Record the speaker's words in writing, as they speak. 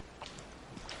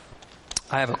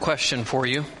I have a question for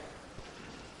you.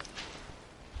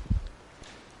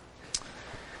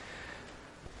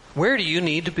 Where do you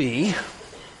need to be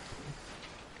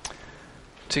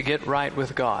to get right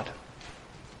with God?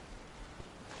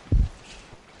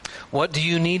 What do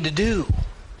you need to do?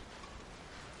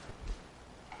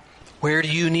 Where do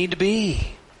you need to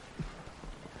be?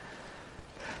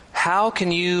 How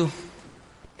can you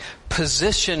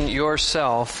position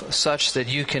yourself such that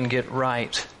you can get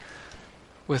right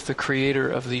with the Creator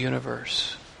of the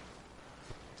universe?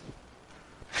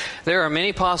 There are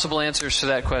many possible answers to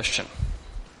that question.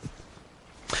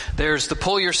 There's the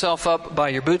pull yourself up by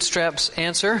your bootstraps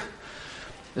answer.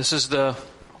 This is the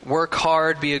work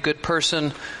hard, be a good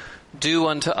person, do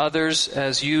unto others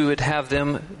as you would have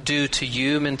them do to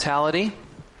you mentality.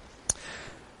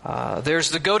 There's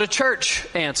the go to church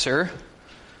answer.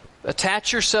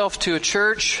 Attach yourself to a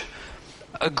church,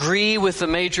 agree with the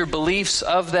major beliefs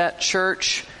of that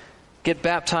church, get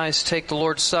baptized, take the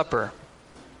Lord's Supper.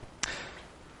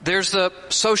 There's the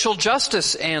social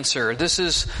justice answer. This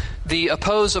is the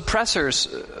oppose oppressors,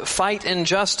 fight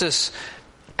injustice,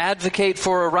 advocate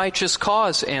for a righteous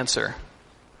cause answer.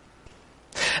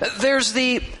 There's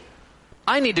the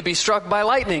I need to be struck by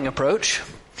lightning approach.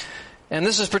 And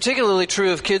this is particularly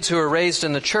true of kids who are raised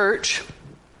in the church.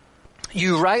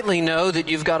 You rightly know that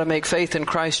you've got to make faith in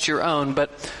Christ your own,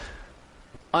 but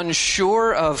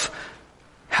unsure of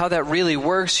how that really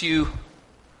works, you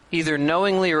either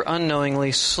knowingly or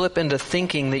unknowingly slip into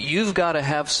thinking that you've got to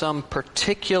have some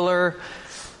particular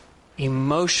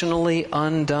emotionally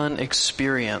undone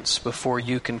experience before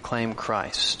you can claim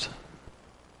Christ.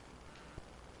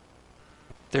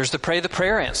 There's the pray the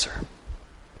prayer answer.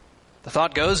 The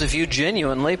thought goes, if you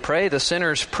genuinely pray the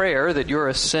sinner's prayer, that you're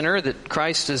a sinner, that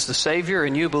Christ is the Savior,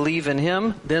 and you believe in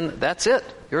Him, then that's it.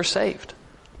 You're saved.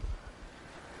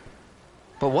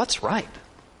 But what's right?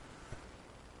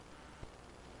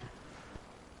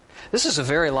 This is a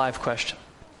very live question.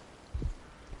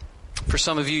 For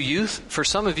some of you youth, for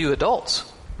some of you adults.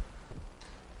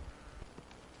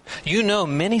 You know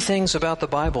many things about the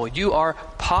Bible. You are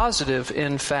positive,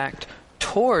 in fact,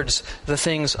 towards the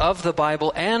things of the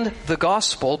Bible and the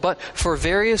gospel, but for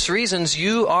various reasons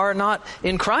you are not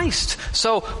in Christ.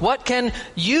 So what can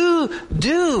you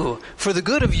do for the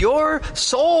good of your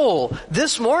soul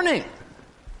this morning?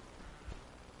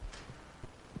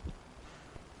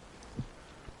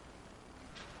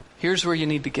 Here's where you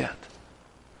need to get.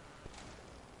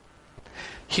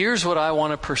 Here's what I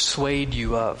want to persuade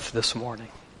you of this morning.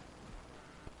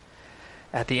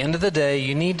 At the end of the day,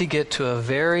 you need to get to a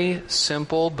very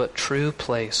simple but true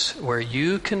place where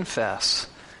you confess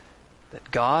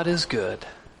that God is good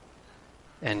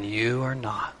and you are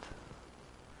not.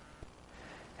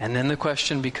 And then the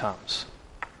question becomes,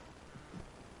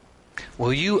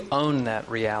 will you own that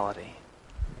reality?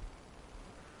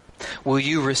 Will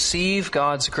you receive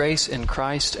God's grace in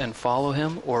Christ and follow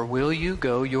Him, or will you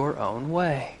go your own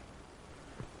way?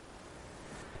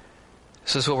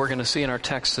 This is what we're going to see in our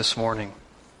text this morning.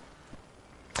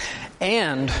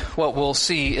 And what we'll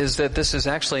see is that this is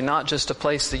actually not just a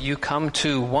place that you come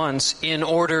to once in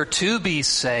order to be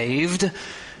saved.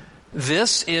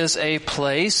 This is a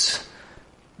place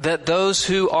that those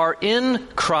who are in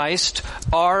Christ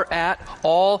are at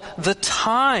all the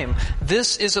time.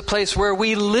 This is a place where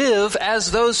we live as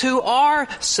those who are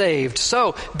saved.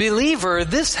 So, believer,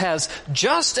 this has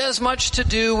just as much to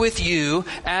do with you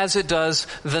as it does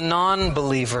the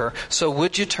non-believer. So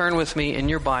would you turn with me in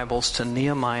your Bibles to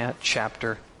Nehemiah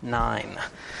chapter 9.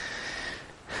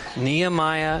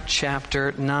 Nehemiah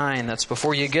chapter 9. That's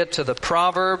before you get to the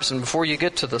Proverbs and before you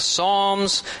get to the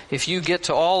Psalms. If you get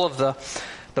to all of the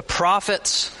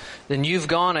prophets, then you've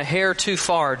gone a hair too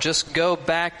far. Just go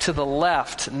back to the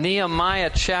left. Nehemiah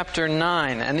chapter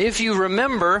 9. And if you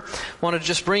remember, I want to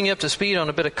just bring you up to speed on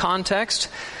a bit of context.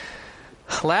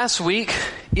 Last week,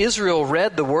 Israel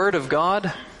read the Word of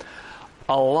God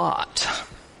a lot.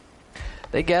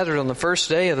 They gathered on the first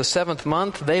day of the 7th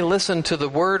month. They listened to the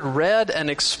Word read and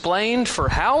explained for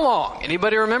how long?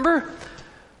 Anybody remember?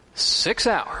 6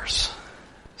 hours.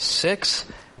 6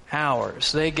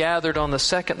 hours. They gathered on the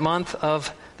second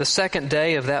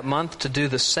day of that month to do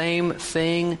the same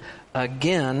thing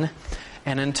again.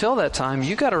 And until that time,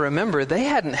 you got to remember, they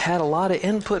hadn't had a lot of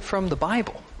input from the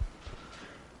Bible.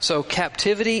 So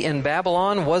captivity in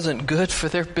Babylon wasn't good for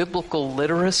their biblical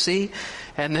literacy.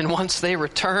 And then once they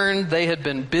returned, they had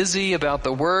been busy about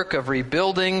the work of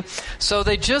rebuilding. So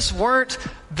they just weren't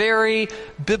very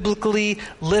biblically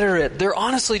literate. They're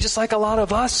honestly just like a lot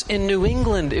of us in New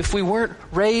England. If we weren't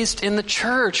raised in the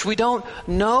church, we don't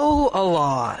know a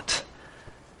lot.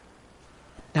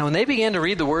 Now, when they began to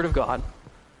read the Word of God,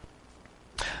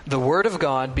 the Word of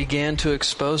God began to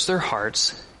expose their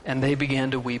hearts, and they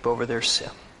began to weep over their sin.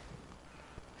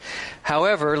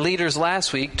 However, leaders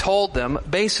last week told them,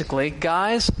 basically,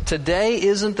 guys, today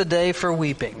isn't the day for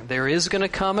weeping. There is going to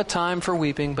come a time for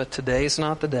weeping, but today's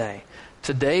not the day.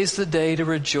 Today's the day to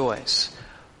rejoice.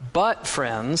 But,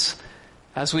 friends,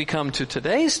 as we come to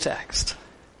today's text,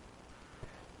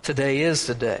 today is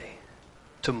the day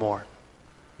to mourn.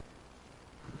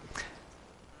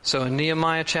 So in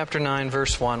Nehemiah chapter 9,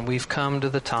 verse 1, we've come to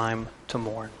the time to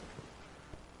mourn.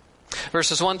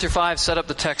 Verses 1 through 5 set up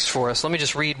the text for us. Let me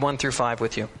just read 1 through 5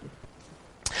 with you.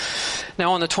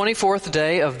 Now on the 24th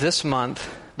day of this month,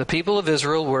 the people of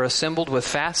Israel were assembled with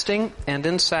fasting and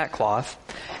in sackcloth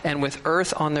and with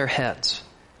earth on their heads.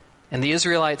 And the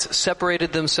Israelites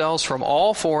separated themselves from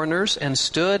all foreigners and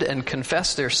stood and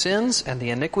confessed their sins and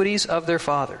the iniquities of their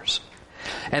fathers.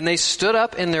 And they stood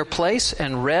up in their place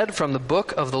and read from the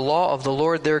book of the law of the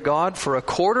Lord their God for a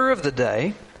quarter of the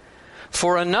day.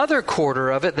 For another quarter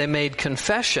of it they made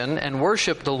confession and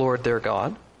worshiped the Lord their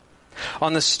God.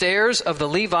 On the stairs of the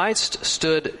Levites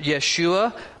stood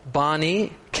Yeshua,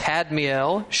 Bani,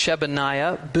 Kadmiel,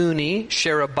 Shebaniah, Buni,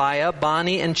 Sherebiah,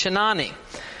 Bani, and Chenani.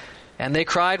 And they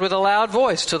cried with a loud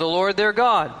voice to the Lord their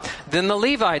God. Then the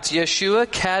Levites, Yeshua,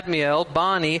 Kadmiel,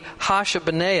 Bani,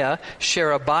 Hashabaniah,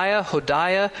 Sherebiah,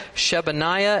 Hodiah,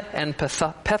 Shebaniah, and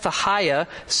Pethahiah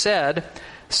said,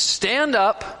 "Stand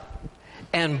up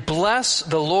and bless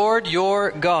the Lord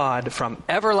your God from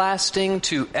everlasting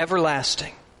to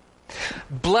everlasting.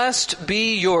 Blessed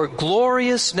be your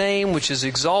glorious name, which is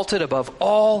exalted above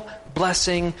all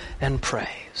blessing and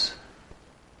praise."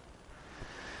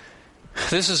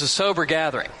 This is a sober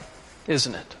gathering,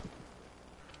 isn't it?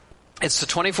 It's the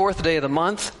 24th day of the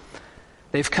month.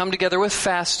 They've come together with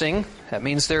fasting. That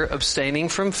means they're abstaining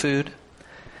from food.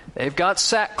 They've got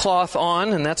sackcloth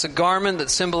on, and that's a garment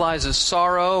that symbolizes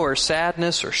sorrow or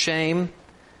sadness or shame.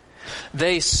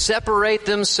 They separate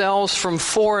themselves from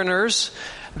foreigners,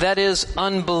 that is,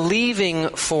 unbelieving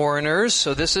foreigners.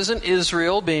 So this isn't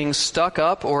Israel being stuck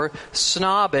up or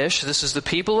snobbish. This is the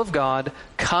people of God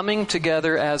coming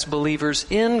together as believers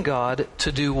in God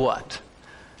to do what?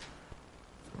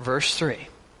 Verse 3.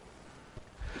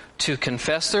 To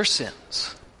confess their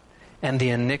sins and the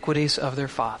iniquities of their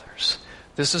fathers.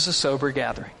 This is a sober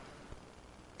gathering.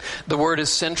 The word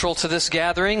is central to this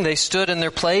gathering. They stood in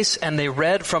their place and they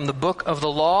read from the book of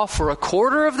the law for a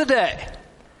quarter of the day.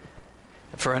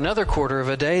 For another quarter of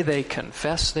a day, they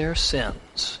confess their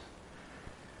sins.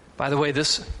 By the way,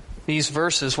 these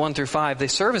verses 1 through 5, they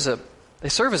serve as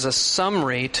a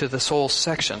summary to this whole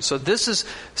section. So this is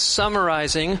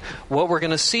summarizing what we're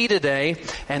going to see today,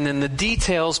 and then the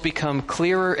details become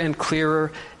clearer and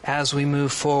clearer as we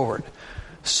move forward.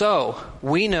 So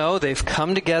we know they've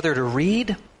come together to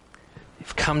read,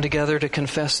 they've come together to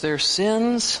confess their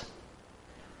sins,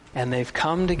 and they've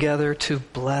come together to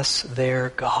bless their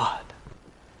God.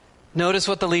 Notice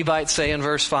what the Levites say in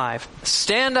verse 5.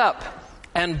 Stand up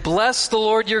and bless the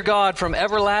Lord your God from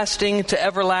everlasting to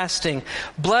everlasting.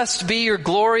 Blessed be your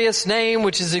glorious name,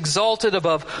 which is exalted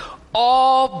above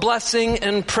all blessing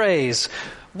and praise.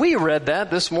 We read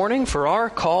that this morning for our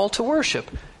call to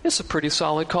worship. It's a pretty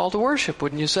solid call to worship,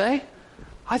 wouldn't you say?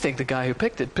 I think the guy who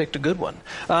picked it picked a good one.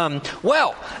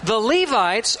 Well, the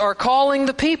Levites are calling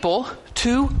the people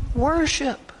to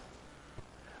worship.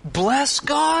 Bless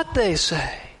God, they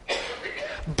say.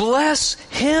 Bless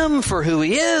Him for who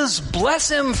He is. Bless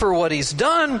Him for what He's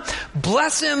done.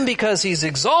 Bless Him because He's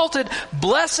exalted.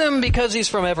 Bless Him because He's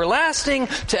from everlasting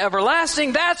to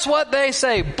everlasting. That's what they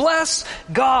say. Bless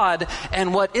God.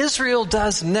 And what Israel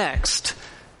does next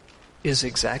is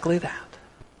exactly that.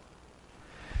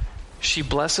 She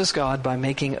blesses God by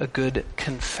making a good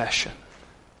confession.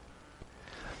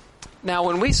 Now,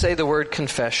 when we say the word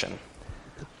confession,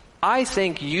 I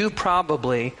think you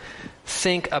probably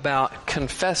think about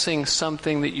confessing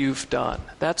something that you've done.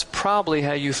 That's probably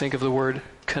how you think of the word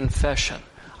confession.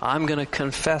 I'm going to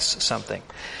confess something.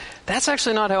 That's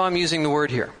actually not how I'm using the word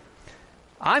here.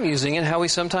 I'm using it how we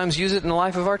sometimes use it in the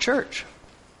life of our church.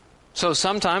 So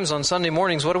sometimes on Sunday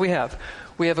mornings, what do we have?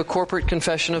 We have a corporate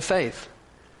confession of faith.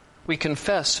 We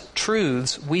confess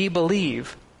truths we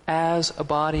believe as a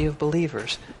body of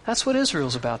believers. That's what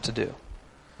Israel's about to do.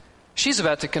 She's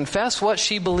about to confess what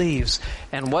she believes,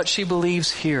 and what she believes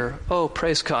here, oh,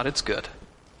 praise God, it's good.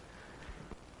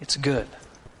 It's good.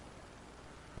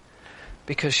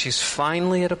 Because she's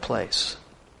finally at a place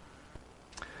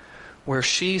where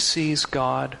she sees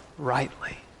God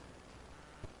rightly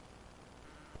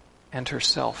and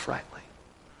herself rightly.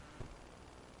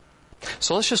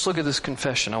 So let's just look at this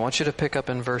confession. I want you to pick up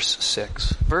in verse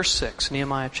 6. Verse 6,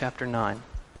 Nehemiah chapter 9.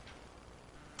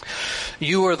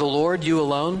 You are the Lord, you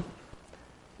alone.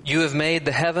 You have made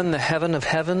the heaven of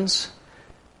heavens,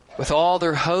 with all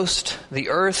their host, the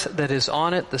earth that is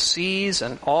on it, the seas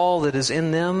and all that is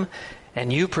in them,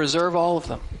 and you preserve all of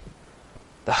them.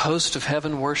 The host of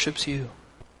heaven worships you.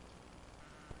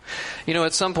 You know,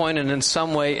 at some point and in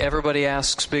some way, everybody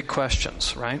asks big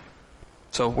questions, right?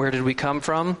 So where did we come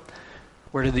from?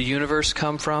 Where did the universe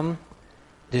come from?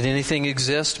 Did anything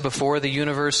exist before the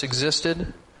universe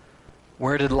existed?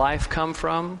 Where did life come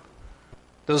from?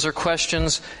 Those are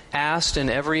questions asked in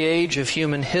every age of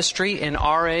human history. In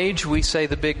our age, we say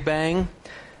the Big Bang.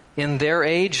 In their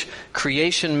age,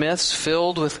 creation myths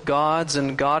filled with gods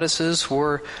and goddesses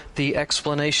were the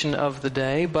explanation of the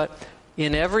day. But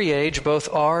in every age,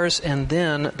 both ours and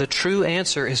then, the true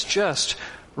answer is just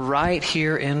right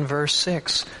here in verse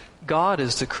 6. God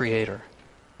is the creator.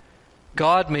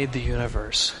 God made the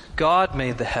universe. God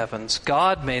made the heavens.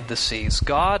 God made the seas.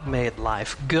 God made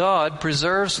life. God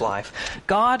preserves life.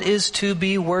 God is to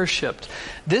be worshipped.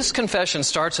 This confession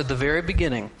starts at the very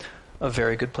beginning. A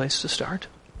very good place to start.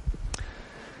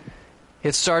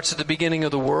 It starts at the beginning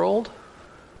of the world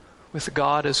with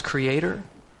God as creator.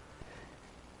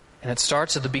 And it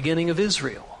starts at the beginning of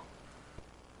Israel.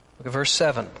 Look at verse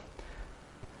 7.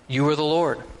 You are the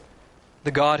Lord, the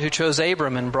God who chose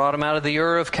Abram and brought him out of the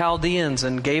Ur of Chaldeans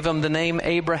and gave him the name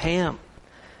Abraham.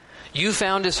 You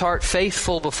found his heart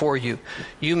faithful before you.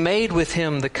 You made with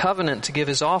him the covenant to give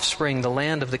his offspring the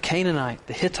land of the Canaanite,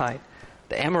 the Hittite,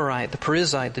 the Amorite, the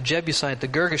Perizzite, the Jebusite, the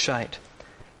Girgashite.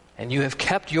 And you have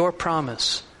kept your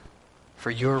promise,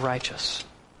 for you are righteous.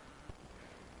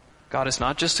 God is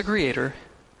not just a creator.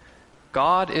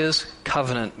 God is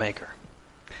covenant maker.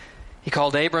 He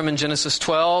called Abram in Genesis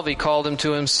 12. He called him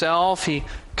to himself. He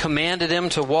commanded him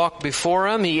to walk before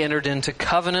him. He entered into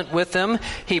covenant with him.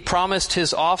 He promised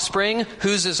his offspring.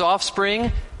 Who's his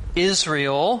offspring?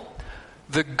 Israel,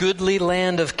 the goodly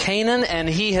land of Canaan. And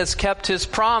he has kept his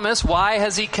promise. Why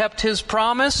has he kept his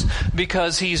promise?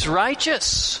 Because he's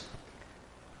righteous.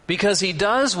 Because he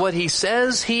does what he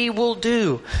says he will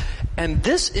do. And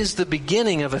this is the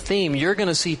beginning of a theme you're going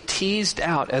to see teased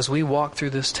out as we walk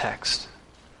through this text.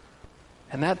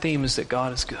 And that theme is that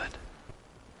God is good.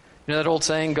 You know that old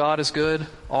saying, God is good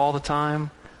all the time,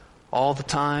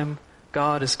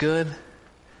 God is good?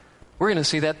 We're going to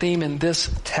see that theme in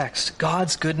this text.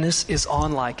 God's goodness is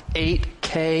on like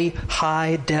 8K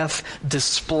high-def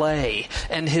display.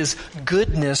 And his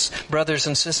goodness, brothers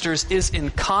and sisters, is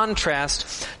in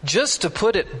contrast, just to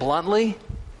put it bluntly,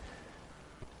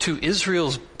 to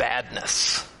Israel's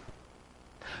badness.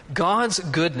 God's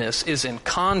goodness is in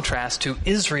contrast to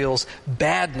Israel's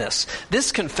badness.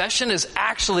 This confession is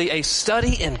actually a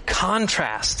study in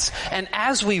contrasts. And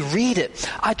as we read it,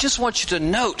 I just want you to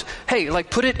note, hey,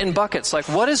 put it in buckets.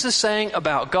 What is this saying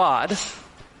about God?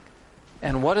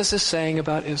 And what is this saying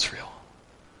about Israel?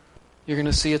 You're going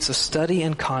to see it's a study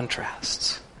in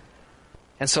contrasts.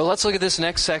 And so let's look at this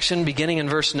next section beginning in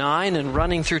verse 9 and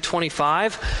running through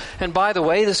 25. And by the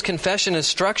way, this confession is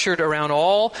structured around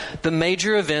all the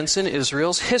major events in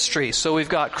Israel's history. So we've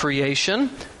got creation.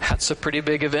 That's a pretty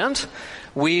big event.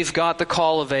 We've got the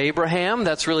call of Abraham.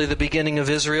 That's really the beginning of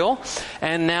Israel.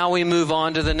 And now we move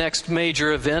on to the next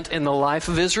major event in the life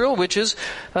of Israel, which is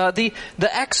the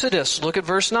Exodus. Look at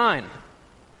verse 9.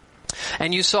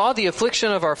 And you saw the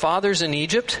affliction of our fathers in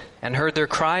Egypt and heard their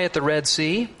cry at the Red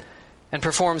Sea, and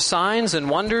performed signs and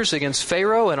wonders against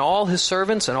Pharaoh and all his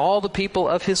servants and all the people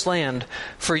of his land.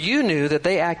 For you knew that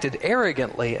they acted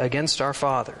arrogantly against our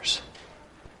fathers.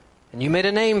 And you made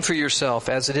a name for yourself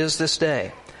as it is this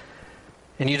day.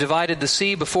 And you divided the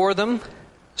sea before them,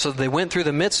 so that they went through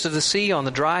the midst of the sea on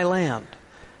the dry land.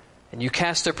 And you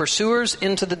cast their pursuers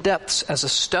into the depths as a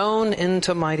stone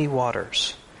into mighty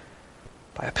waters.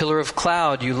 By a pillar of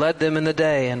cloud you led them in the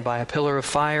day, and by a pillar of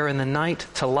fire in the night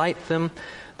to light them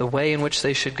the way in which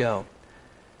they should go.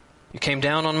 You came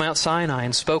down on Mount Sinai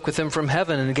and spoke with them from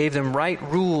heaven and gave them right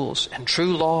rules and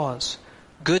true laws,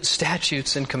 good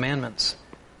statutes and commandments.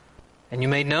 And you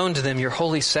made known to them your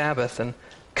holy Sabbath and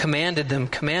commanded them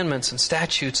commandments and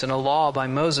statutes and a law by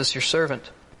Moses your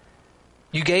servant.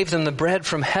 You gave them the bread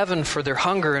from heaven for their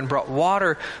hunger and brought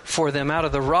water for them out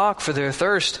of the rock for their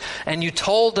thirst. And you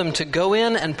told them to go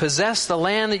in and possess the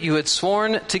land that you had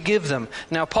sworn to give them.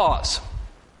 Now pause.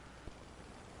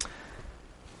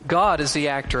 God is the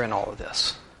actor in all of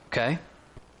this, okay?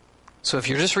 So if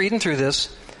you're just reading through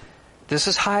this, this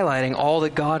is highlighting all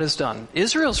that God has done.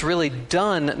 Israel's really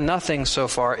done nothing so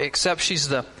far, except she's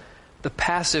the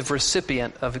passive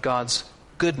recipient of God's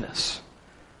goodness.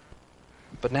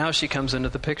 But now she comes into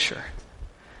the picture.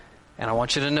 And I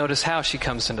want you to notice how she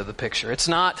comes into the picture. It's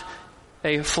not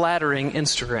a flattering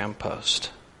Instagram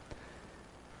post.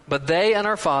 But they and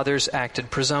our fathers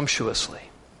acted presumptuously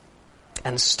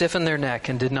and stiffened their neck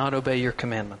and did not obey your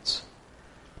commandments.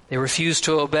 They refused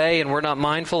to obey and were not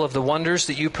mindful of the wonders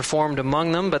that you performed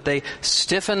among them, but they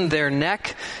stiffened their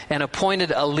neck and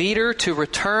appointed a leader to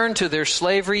return to their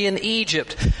slavery in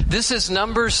Egypt. This is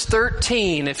Numbers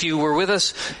 13, if you were with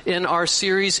us in our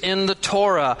series in the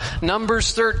Torah.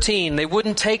 Numbers 13, they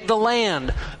wouldn't take the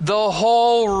land. The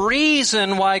whole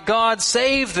reason why God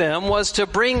saved them was to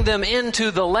bring them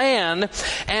into the land.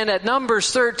 And at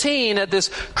Numbers 13, at this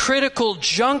critical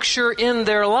juncture in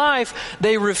their life,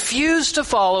 they refused to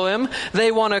follow Him.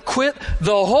 They want to quit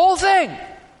the whole thing.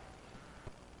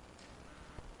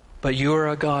 But you are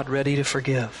a God ready to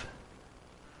forgive,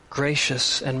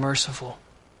 gracious and merciful,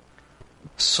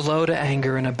 slow to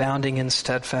anger and abounding in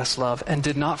steadfast love, and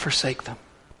did not forsake them.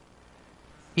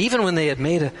 Even when they had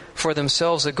made for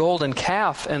themselves a golden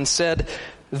calf and said,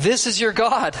 "This is your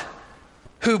God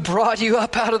who brought you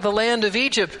up out of the land of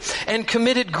Egypt," and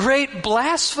committed great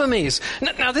blasphemies.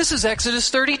 Now this is Exodus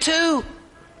 32.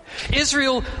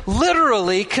 Israel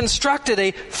literally constructed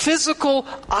a physical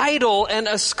idol and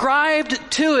ascribed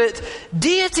to it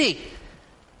deity.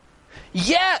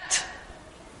 Yet,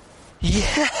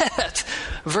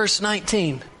 verse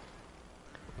 19,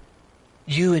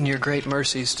 you in your great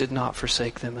mercies did not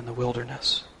forsake them in the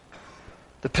wilderness.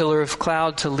 The pillar of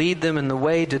cloud to lead them in the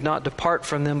way did not depart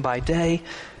from them by day,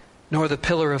 nor the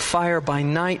pillar of fire by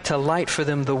night to light for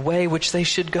them the way which they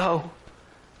should go.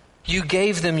 You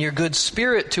gave them your good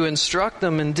spirit to instruct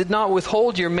them, and did not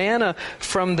withhold your manna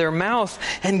from their mouth,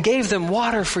 and gave them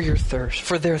water for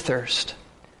their thirst.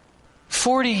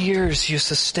 40 years you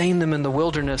sustained them in the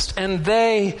wilderness, and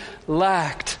they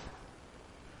lacked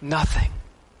nothing.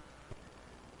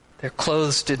 Their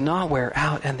clothes did not wear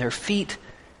out, and their feet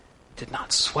did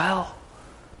not swell.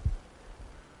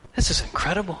 This is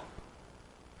incredible.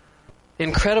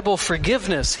 Incredible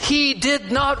forgiveness. He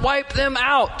did not wipe them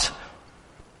out.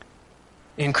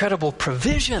 Incredible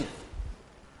provision.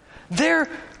 Their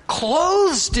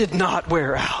clothes did not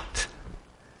wear out.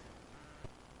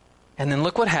 And then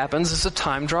look what happens as the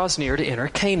time draws near to enter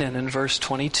Canaan in verse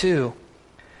 22.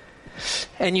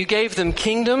 And you gave them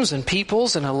kingdoms and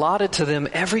peoples and allotted to them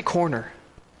every corner.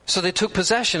 So they took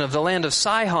possession of the land of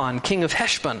Sihon, king of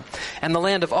Heshbon, and the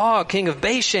land of Og, king of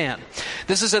Bashan.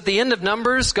 This is at the end of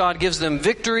Numbers. God gives them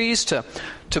victories to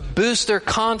boost their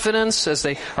confidence as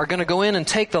they are going to go in and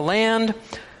take the land.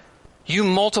 You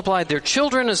multiplied their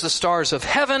children as the stars of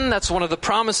heaven. That's one of the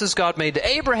promises God made to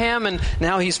Abraham, and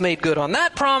now He's made good on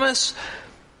that promise.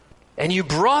 And you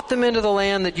brought them into the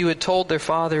land that you had told their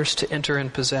fathers to enter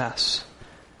and possess.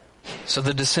 So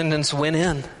the descendants went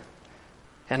in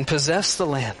and possessed the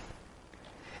land.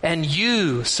 And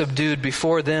you subdued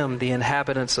before them the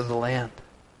inhabitants of the land,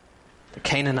 the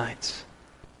Canaanites.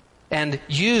 And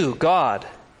you, God,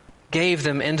 gave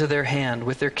them into their hand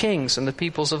with their kings and the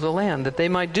peoples of the land, that they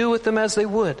might do with them as they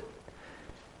would.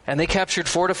 And they captured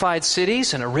fortified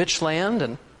cities and a rich land,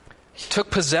 and took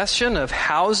possession of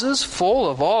houses full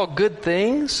of all good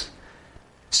things,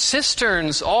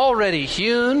 cisterns already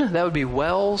hewn, that would be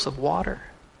wells of water,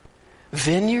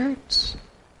 vineyards,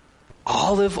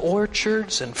 olive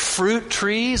orchards, and fruit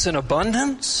trees in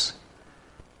abundance.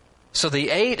 So they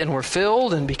ate and were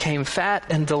filled and became fat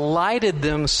and delighted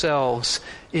themselves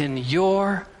in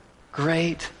your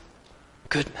great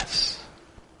goodness.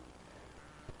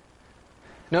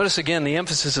 Notice again, the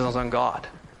emphasis is on God.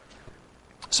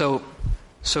 So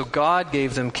God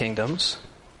gave them kingdoms.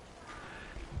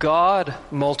 God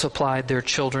multiplied their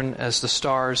children as the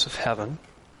stars of heaven.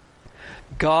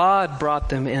 God brought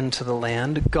them into the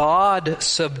land. God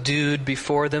subdued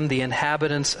before them the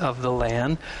inhabitants of the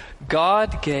land.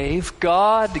 God gave,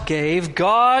 God gave,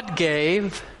 God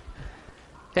gave.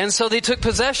 And so they took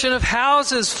possession of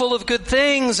houses full of good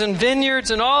things and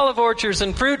vineyards and olive orchards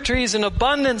and fruit trees in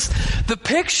abundance. The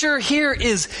picture here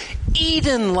is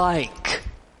Eden-like.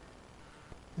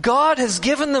 God has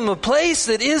given them a place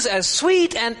that is as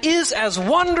sweet and is as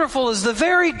wonderful as the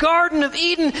very Garden of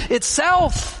Eden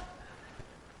itself.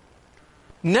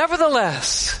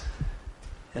 Nevertheless,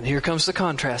 and here comes the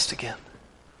contrast again,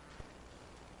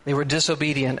 they were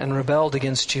disobedient and rebelled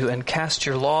against you and cast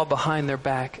your law behind their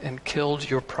back and killed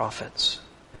your prophets,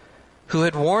 who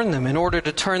had warned them in order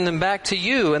to turn them back to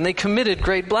you, and they committed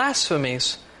great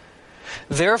blasphemies.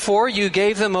 Therefore you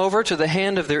gave them over to the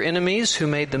hand of their enemies who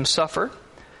made them suffer.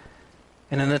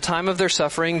 And in the time of their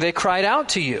suffering they cried out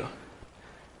to you,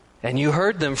 and you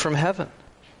heard them from heaven.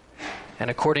 And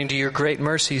according to your great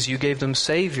mercies, you gave them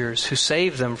saviors who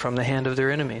saved them from the hand of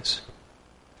their enemies.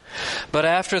 But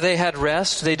after they had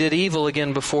rest, they did evil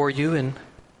again before you, and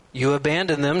you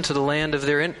abandoned them to the hand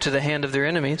of their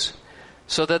enemies,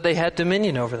 so that they had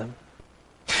dominion over them.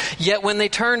 Yet when they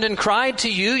turned and cried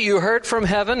to you, you heard from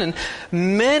heaven, and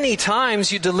many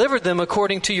times you delivered them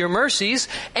according to your mercies,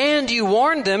 and you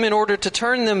warned them in order to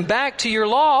turn them back to your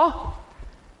law.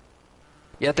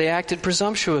 Yet they acted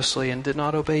presumptuously and did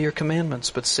not obey your commandments,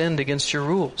 but sinned against your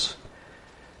rules.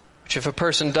 Which if a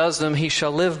person does them, he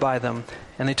shall live by them.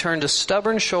 And they turned a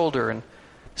stubborn shoulder and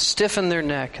stiffened their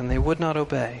neck, and they would not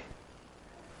obey.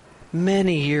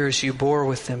 Many years you bore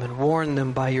with them and warned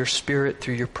them by your Spirit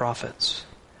through your prophets.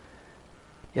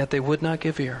 Yet they would not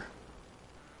give ear.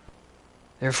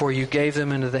 Therefore you gave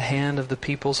them into the hand of the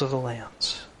peoples of the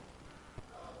lands.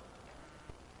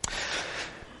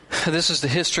 This is the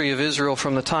history of Israel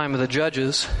from the time of the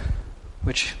judges,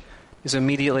 which is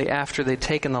immediately after they'd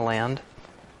taken the land,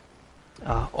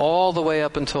 all the way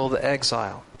up until the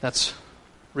exile. That's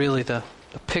really the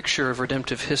picture of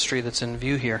redemptive history that's in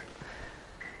view here.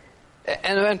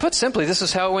 And put simply, this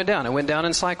is how it went down. It went down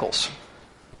in cycles.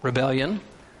 Rebellion.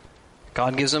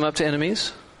 God gives them up to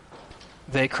enemies.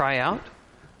 They cry out.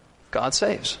 God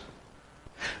saves.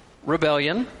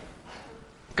 Rebellion.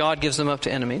 God gives them up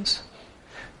to enemies.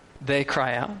 They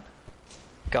cry out.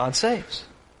 God saves.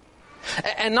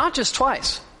 And not just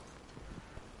twice.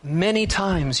 Many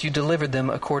times you delivered them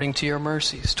according to your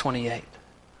mercies. 28.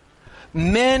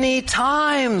 Many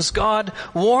times God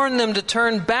warned them to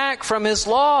turn back from His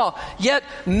law. Yet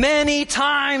many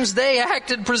times they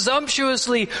acted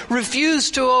presumptuously,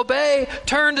 refused to obey,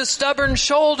 turned a stubborn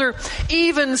shoulder.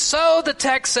 Even so, the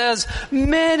text says,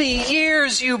 many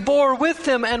years you bore with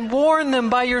them and warned them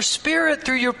by your Spirit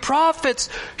through your prophets.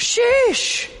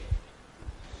 Sheesh!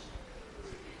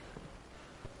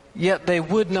 Yet they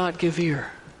would not give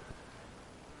ear.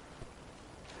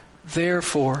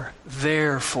 Therefore,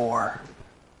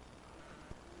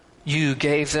 you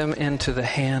gave them into the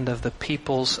hand of the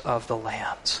peoples of the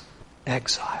lands.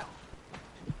 Exile.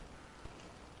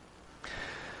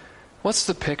 What's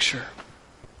the picture?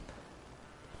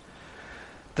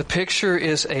 The picture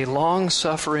is a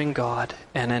long-suffering God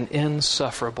and an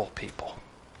insufferable people.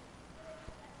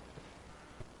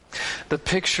 The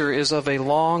picture is of a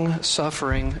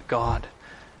long-suffering God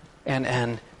and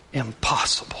an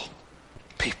impossible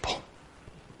people.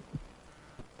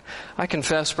 I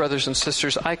confess, brothers and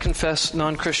sisters, I confess,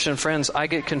 non-Christian friends, I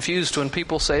get confused when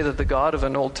people say that the God of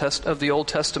the Old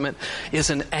Testament is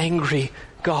an angry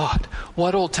God.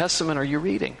 What Old Testament are you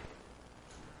reading?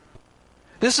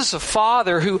 This is a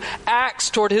father who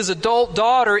acts toward his adult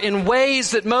daughter in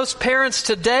ways that most parents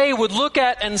today would look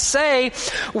at and say,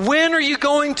 when are you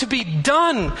going to be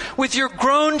done with your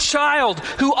grown child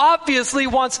who obviously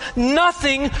wants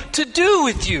nothing to do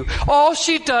with you? All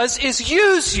she does is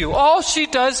use you. All she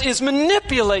does is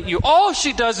manipulate you. All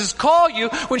she does is call you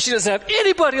when she doesn't have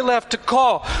anybody left to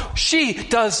call. She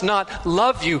does not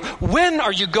love you. When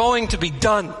are you going to be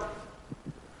done?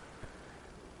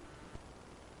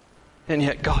 And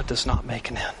yet God does not make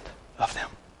an end of them.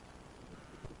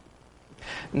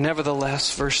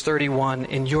 Nevertheless, verse 31,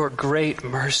 in your great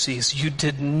mercies you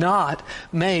did not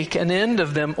make an end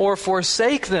of them or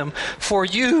forsake them, for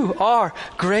you are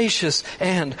gracious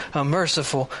and a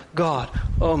merciful God.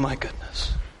 Oh my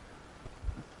goodness.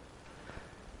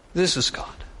 This is God.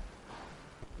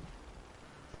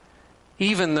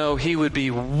 Even though He would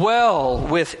be well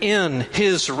within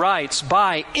His rights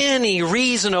by any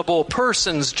reasonable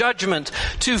person's judgment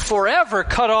to forever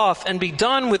cut off and be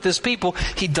done with His people,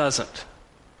 He doesn't.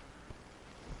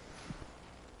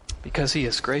 Because He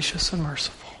is gracious and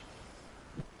merciful.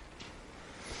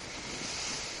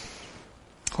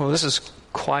 Well, this is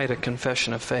quite a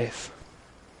confession of faith,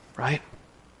 right?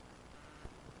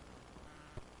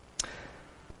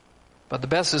 But the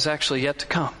best is actually yet to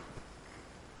come.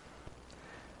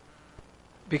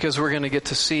 Because we're going to get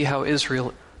to see how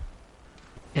Israel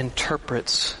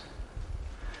interprets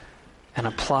and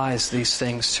applies these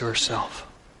things to herself.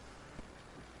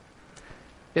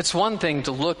 It's one thing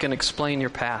to look and explain your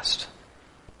past.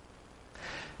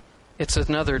 It's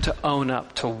another to own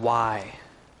up to why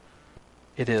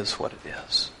it is what it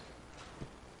is.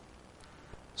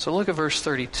 So look at verse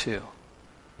 32.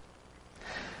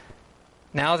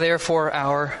 Now therefore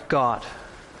our God,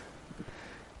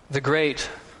 the great,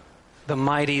 the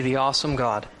mighty, the awesome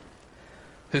God,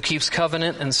 who keeps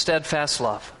covenant and steadfast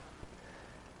love.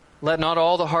 Let not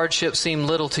all the hardship seem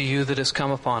little to you that has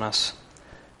come upon us,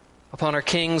 upon our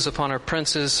kings, upon our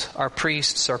princes, our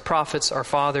priests, our prophets, our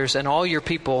fathers, and all your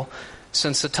people,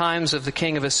 since the times of the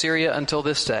king of Assyria until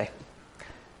this day.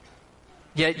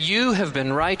 Yet you have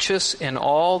been righteous in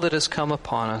all that has come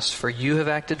upon us, for you have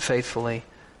acted faithfully,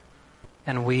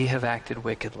 and we have acted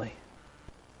wickedly.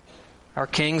 Our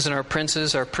kings and our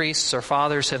princes, our priests, our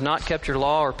fathers have not kept your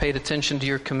law or paid attention to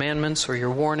your commandments or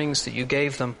your warnings that you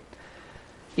gave them.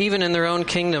 Even in their own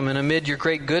kingdom and amid your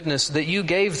great goodness that you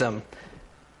gave them,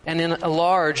 and in a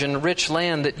large and rich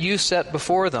land that you set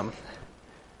before them,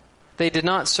 they did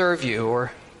not serve you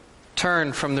or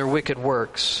turn from their wicked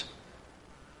works.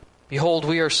 Behold,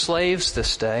 we are slaves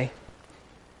this day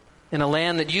in a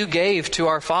land that you gave to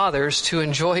our fathers to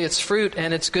enjoy its fruit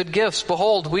and its good gifts.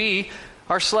 Behold, we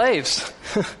are slaves.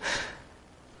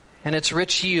 And its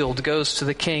rich yield goes to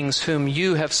the kings whom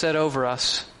you have set over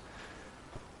us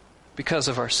because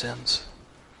of our sins.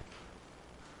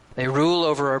 They rule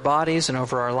over our bodies and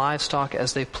over our livestock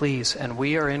as they please, and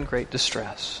we are in great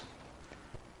distress.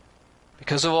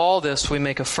 Because of all this, we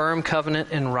make a firm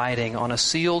covenant in writing on a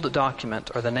sealed document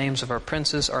are the names of our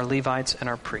princes, our Levites, and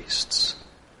our priests.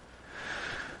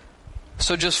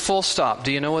 So just full stop.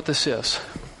 Do you know what this is?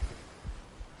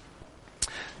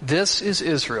 This is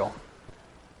Israel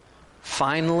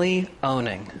finally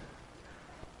owning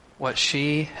what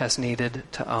she has needed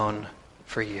to own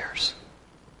for years.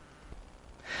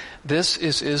 This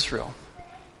is Israel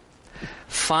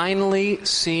finally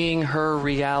seeing her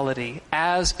reality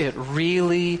as it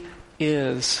really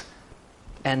is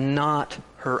and not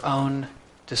her own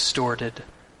distorted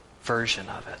version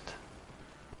of it.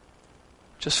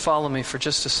 Just follow me for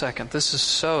just a second. This is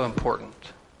so important.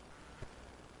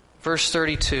 Verse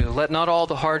 32, let not all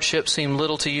the hardship seem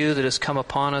little to you that has come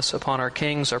upon us, upon our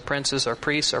kings, our princes, our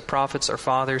priests, our prophets, our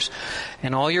fathers,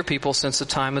 and all your people since the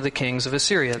time of the kings of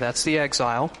Assyria. That's the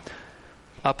exile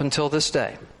up until this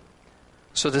day.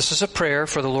 So this is a prayer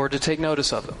for the Lord to take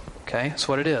notice of them. Okay, that's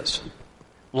what it is.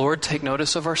 Lord, take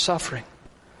notice of our suffering.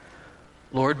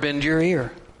 Lord, bend your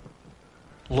ear.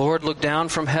 Lord, look down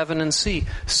from heaven and see.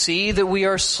 See that we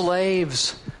are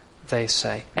slaves, they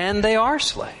say. And they are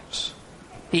slaves.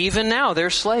 Even now, they're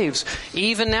slaves.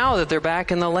 Even now that they're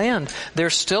back in the land, they're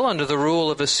still under the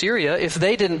rule of Assyria. If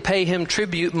they didn't pay him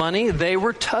tribute money, they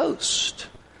were toast.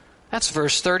 That's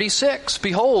verse 36.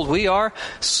 Behold, we are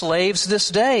slaves this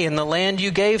day in the land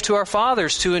you gave to our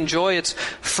fathers to enjoy its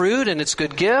fruit and its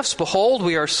good gifts. Behold,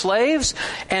 we are slaves,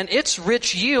 and its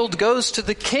rich yield goes to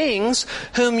the kings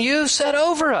whom you set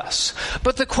over us.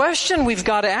 But the question we've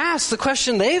got to ask, the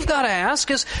question they've got to ask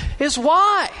is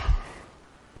why?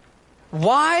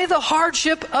 Why the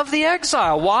hardship of the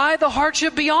exile? Why the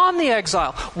hardship beyond the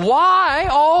exile? Why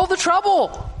all the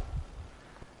trouble?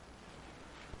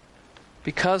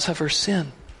 Because of her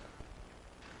sin.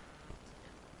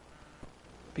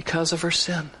 Because of her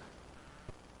sin.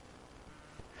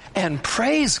 And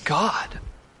praise God,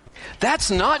 that's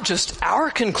not just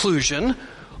our conclusion,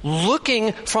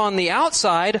 looking from the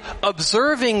outside,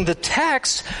 observing the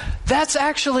text. That's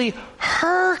actually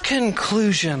her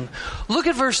conclusion. Look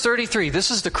at verse 33.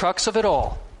 This is the crux of it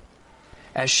all.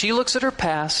 As she looks at her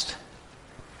past,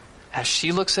 as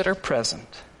she looks at her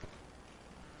present,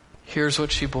 here's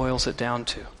what she boils it down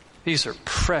to. These are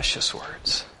precious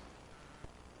words.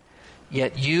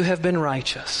 Yet you have been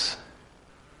righteous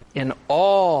in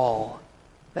all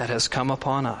that has come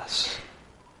upon us,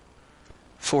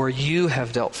 for you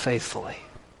have dealt faithfully,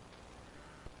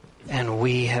 and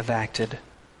we have acted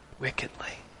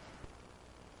wickedly.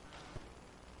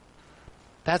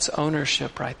 That's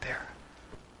ownership right there.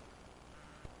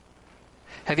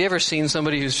 Have you ever seen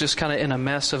somebody who's just kind of in a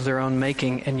mess of their own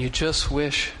making, and you just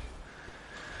wish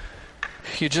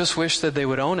that they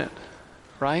would own it,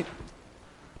 right?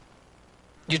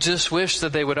 You just wish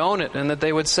that they would own it and that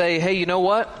they would say, hey, you know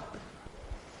what?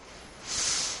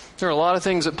 There are a lot of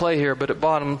things at play here, but at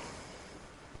bottom,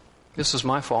 this is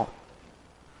my fault.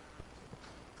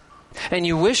 And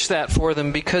you wish that for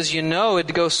them because you know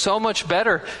it'd go so much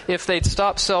better if they'd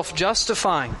stop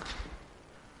self-justifying.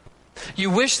 You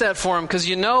wish that for them because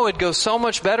you know it'd go so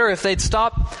much better if they'd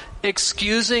stop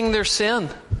excusing their sin.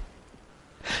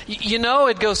 You know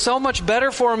it'd go so much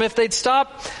better for them if they'd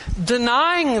stop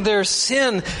denying their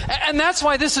sin. And that's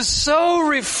why this is so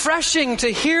refreshing to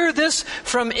hear this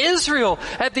from Israel.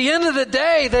 At the end of the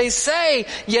day, they say,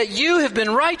 yet you have been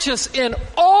righteous in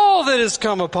all that has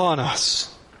come upon us.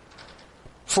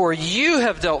 For you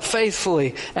have dealt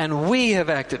faithfully, and we have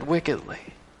acted wickedly.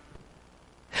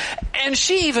 And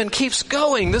she even keeps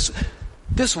going.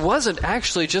 This wasn't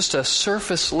actually just a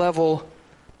surface level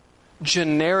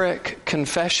generic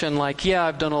confession like, yeah,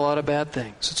 I've done a lot of bad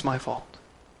things. It's my fault.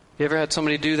 You ever had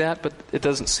somebody do that, but it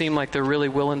doesn't seem like they're really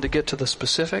willing to get to the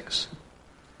specifics?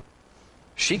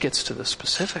 She gets to the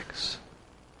specifics.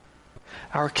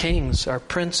 our kings, our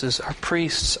princes, our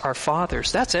priests, our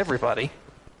fathers, that's everybody,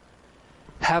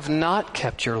 have not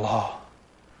kept your law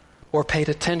or paid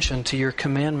attention to your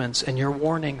commandments and your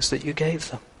warnings that you gave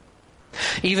them.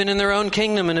 Even in their own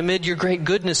kingdom and amid your great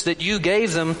goodness that you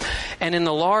gave them, and in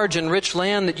the large and rich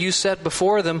land that you set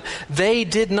before them, they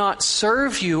did not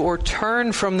serve you or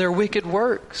turn from their wicked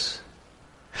works.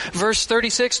 Verse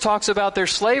 36 talks about their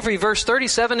slavery. Verse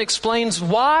 37 explains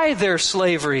why their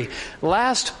slavery.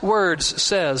 Last words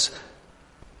says,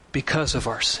 because of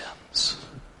our sins.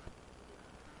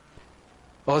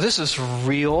 Oh, this is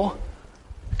real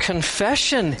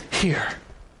confession here.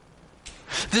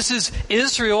 This is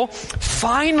Israel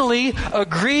finally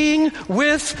agreeing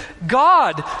with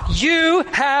God. You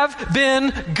have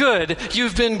been good.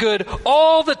 You've been good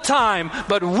all the time,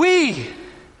 but we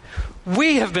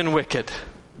have been wicked.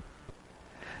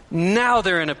 Now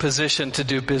they're in a position to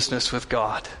do business with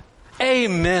God.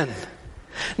 Amen.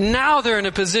 Now they're in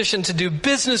a position to do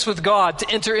business with God,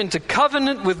 to enter into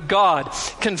covenant with God.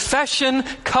 Confession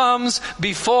comes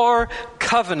before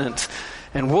covenant.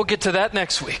 And we'll get to that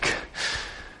next week.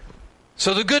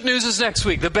 So the good news is next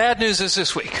week. The bad news is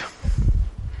this week.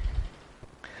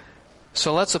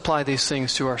 So let's apply these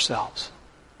things to ourselves.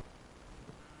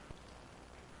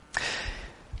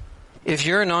 If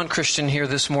you're a non-Christian here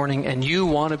this morning and you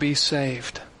want to be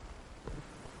saved,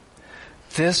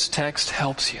 this text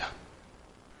helps you.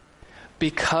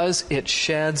 Because it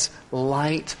sheds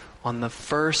light on the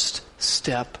first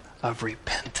step of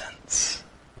repentance.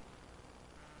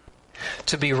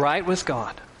 To be right with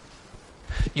God,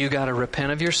 you got to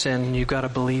repent of your sin and you got to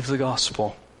believe the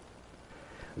gospel.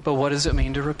 But what does it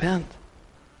mean to repent?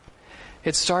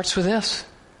 It starts with this.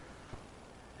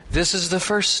 This is the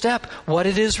first step. What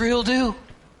did Israel do?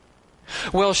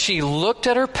 Well, she looked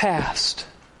at her past.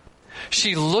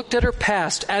 She looked at her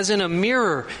past as in a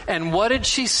mirror. And what did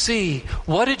she see?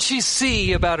 What did she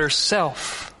see about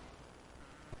herself?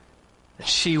 That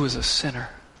she was a sinner.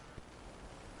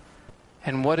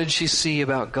 And what did she see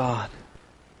about God?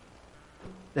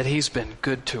 That He's been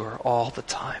good to her all the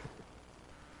time.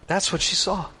 That's what she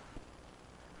saw.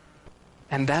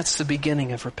 And that's the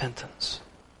beginning of repentance.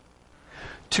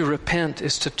 To repent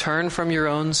is to turn from your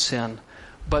own sin.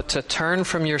 But to turn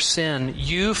from your sin,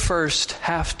 you first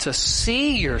have to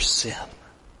see your sin.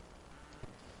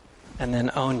 And then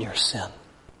own your sin.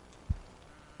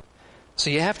 So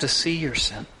you have to see your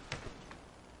sin.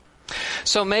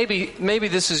 So maybe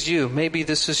this is you. Maybe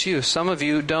this is you. Some of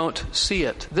you don't see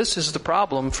it. This is the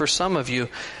problem for some of you.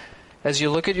 As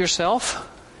you look at yourself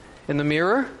in the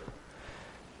mirror,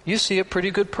 you see a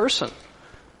pretty good person.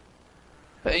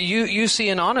 You see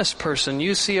an honest person.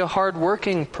 You see a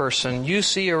hardworking person. You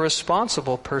see a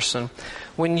responsible person.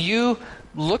 When you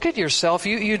look at yourself,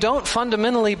 you don't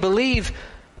fundamentally believe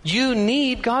you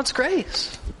need God's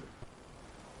grace.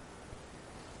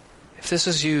 If this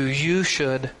is you, you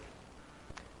should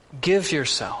give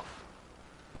yourself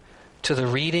to the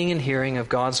reading and hearing of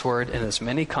God's Word in as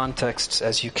many contexts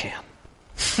as you can.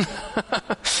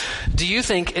 Do you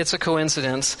think it's a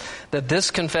coincidence that this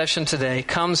confession today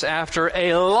comes after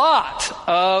a lot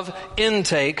of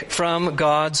intake from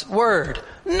God's Word?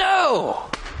 No!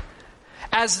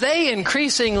 As they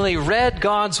increasingly read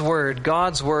God's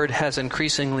Word has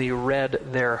increasingly read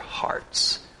their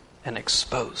hearts and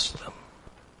exposed them.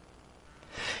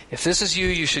 If this is you,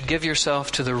 you should give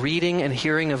yourself to the reading and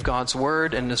hearing of God's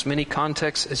Word in as many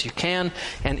contexts as you can.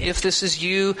 And if this is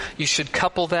you, you should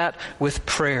couple that with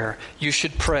prayer. You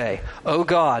should pray, "Oh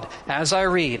God, as I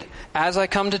read, as I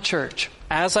come to church,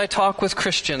 as I talk with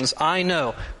Christians, I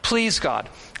know, please God,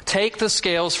 take the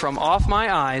scales from off my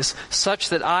eyes such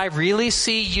that I really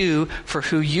see you for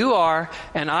who you are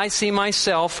and I see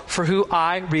myself for who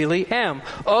I really am.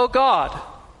 Oh God,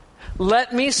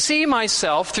 let me see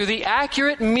myself through the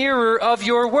accurate mirror of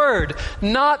your Word,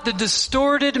 not the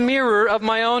distorted mirror of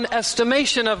my own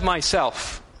estimation of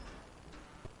myself."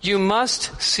 You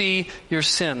must see your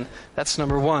sin. That's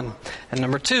number one. And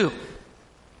number two,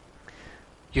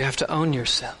 you have to own your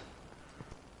sin.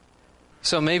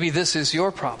 So maybe this is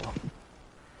your problem.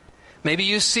 Maybe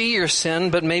you see your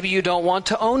sin, but maybe you don't want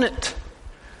to own it.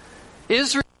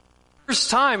 Israel, first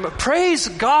time, praise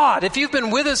God. If you've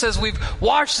been with us as we've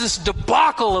watched this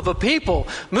debacle of a people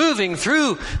moving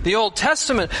through the Old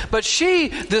Testament, but she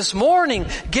this morning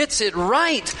gets it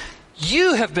right.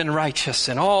 You have been righteous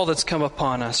in all that's come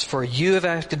upon us, for you have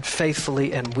acted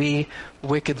faithfully and we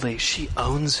wickedly. She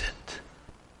owns it.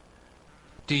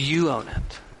 Do you own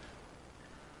it?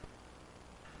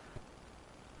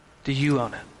 Do you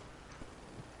own it?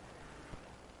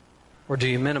 Or do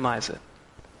you minimize it?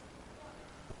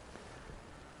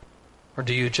 Or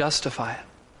do you justify it?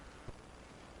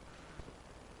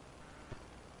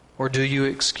 Or do you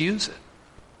excuse it?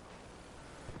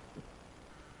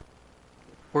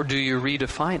 Or do you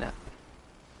redefine it?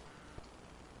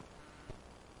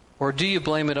 Or do you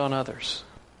blame it on others?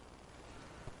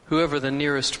 Whoever the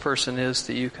nearest person is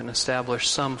that you can establish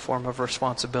some form of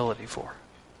responsibility for.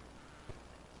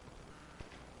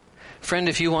 Friend,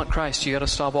 if you want Christ, you got to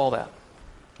stop all that.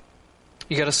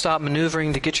 You got to stop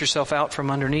maneuvering to get yourself out from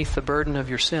underneath the burden of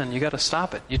your sin. You got to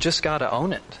stop it. You just got to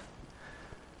own it.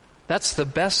 That's the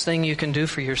best thing you can do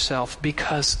for yourself,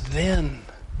 because then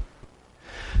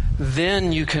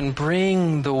you can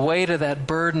bring the weight of that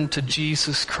burden to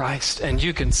Jesus Christ and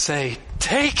you can say,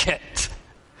 take it.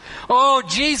 Oh,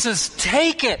 Jesus,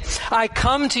 take it. I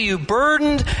come to you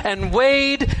burdened and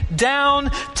weighed down.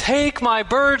 Take my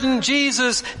burden,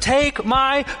 Jesus. Take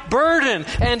my burden.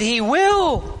 And He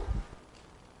will.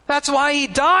 That's why He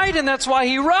died and that's why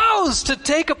He rose, to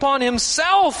take upon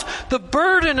Himself the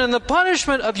burden and the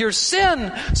punishment of your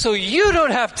sin so you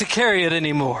don't have to carry it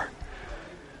anymore.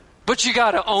 But you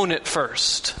got to own it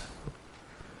first.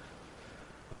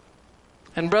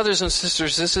 And brothers and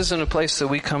sisters, this isn't a place that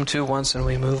we come to once and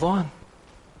we move on.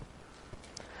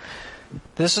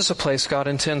 This is a place God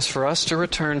intends for us to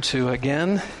return to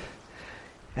again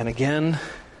and again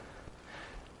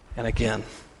and again.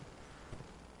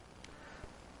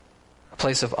 A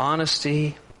place of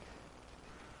honesty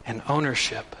and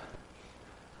ownership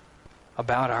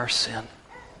about our sin.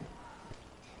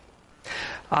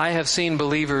 I have seen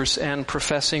believers and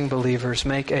professing believers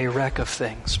make a wreck of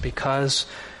things because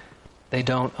they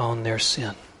don't own their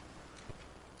sin.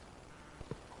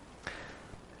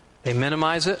 They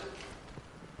minimize it.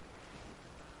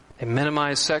 They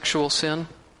minimize sexual sin.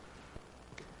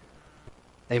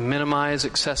 They minimize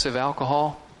excessive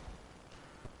alcohol.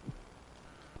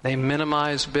 They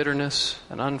minimize bitterness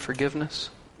and unforgiveness.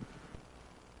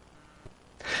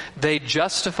 They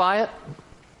justify it.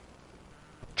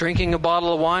 Drinking a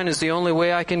bottle of wine is the only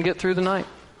way I can get through the night.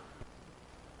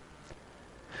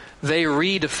 They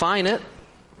redefine it.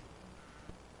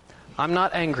 I'm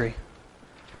not angry.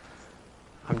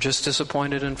 I'm just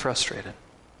disappointed and frustrated.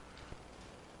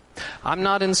 I'm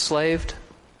not enslaved.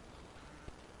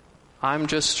 I'm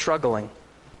just struggling.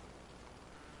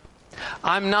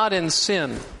 I'm not in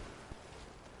sin.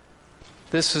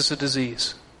 This is a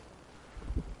disease.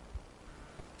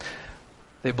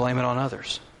 They blame it on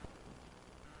others.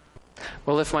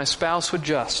 Well, if my spouse would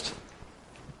just,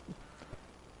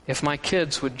 if my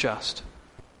kids would just,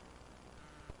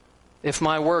 if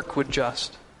my work would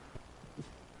just.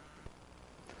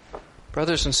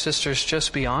 Brothers and sisters,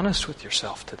 just be honest with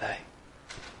yourself today.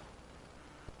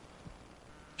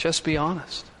 Just be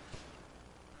honest.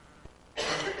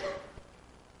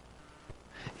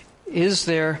 Is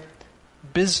there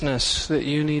business that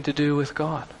you need to do with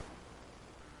God?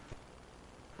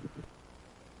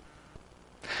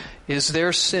 Is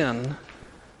there sin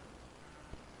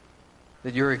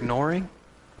that you're ignoring,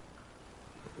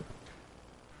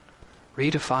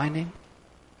 redefining,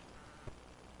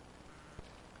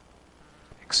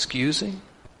 excusing?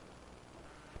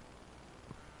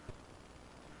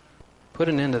 Put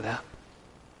an end to that.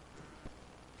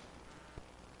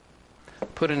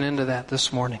 Put an end to that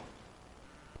this morning.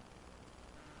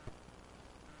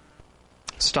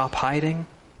 Stop hiding.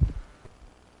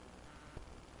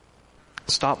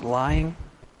 Stop lying.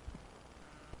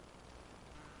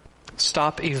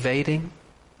 Stop evading.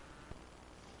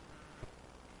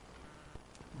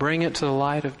 Bring it to the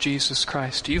light of Jesus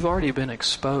Christ. You've already been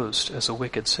exposed as a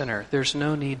wicked sinner. There's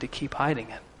no need to keep hiding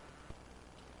it.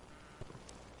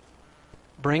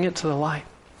 Bring it to the light.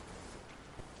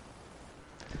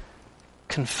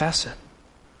 Confess it.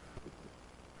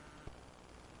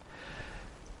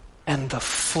 And the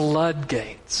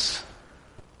floodgates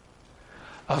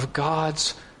of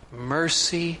God's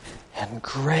mercy and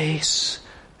grace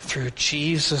through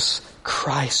Jesus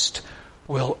Christ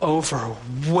will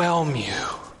overwhelm you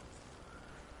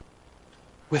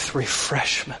with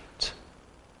refreshment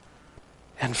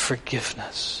and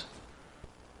forgiveness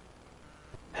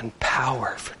and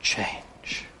power for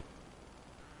change.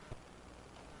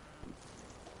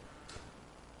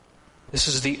 This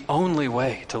is the only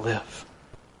way to live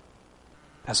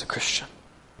as a Christian.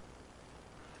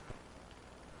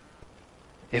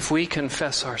 If we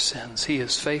confess our sins, He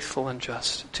is faithful and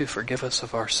just to forgive us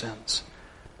of our sins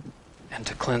and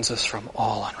to cleanse us from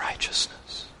all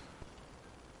unrighteousness.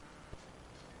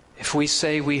 If we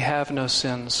say we have no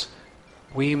sins,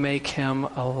 we make Him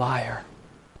a liar,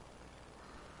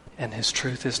 and His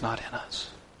truth is not in us.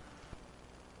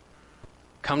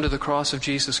 Come to the cross of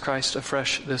Jesus Christ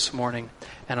afresh this morning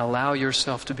and allow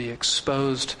yourself to be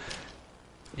exposed.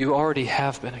 You already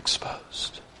have been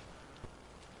exposed.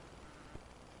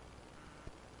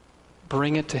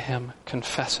 bring it to Him,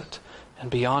 confess it, and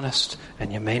be honest,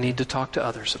 and you may need to talk to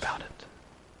others about it.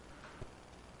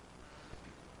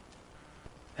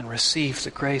 And receive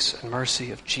the grace and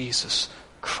mercy of Jesus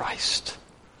Christ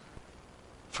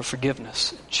for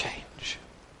forgiveness and change.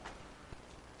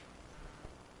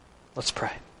 Let's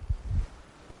pray.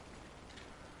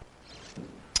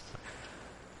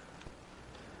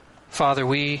 Father,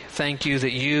 we thank you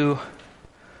that you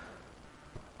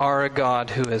are a God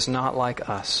who is not like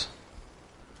us.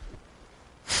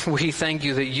 We thank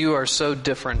you that you are so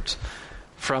different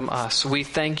from us. We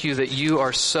thank you that you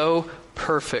are so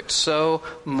perfect, so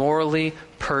morally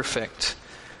perfect,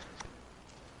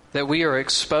 that we are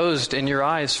exposed in your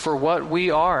eyes for what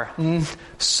we are,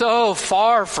 so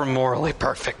far from morally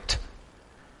perfect.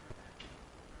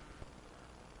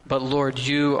 But Lord,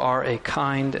 you are a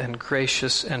kind and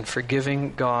gracious and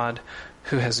forgiving God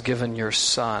who has given your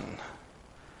Son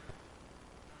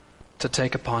to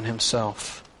take upon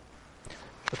Himself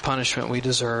the punishment we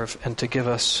deserve and to give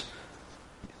us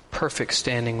perfect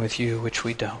standing with you, which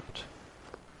we don't.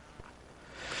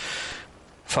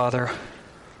 Father,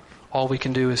 all we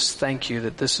can do is thank you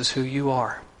that this is who you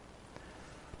are.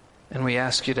 And we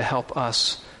ask you to help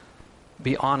us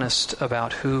be honest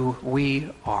about who we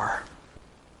are.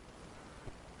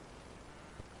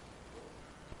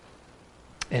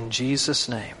 In Jesus'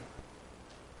 name,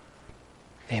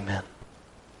 amen.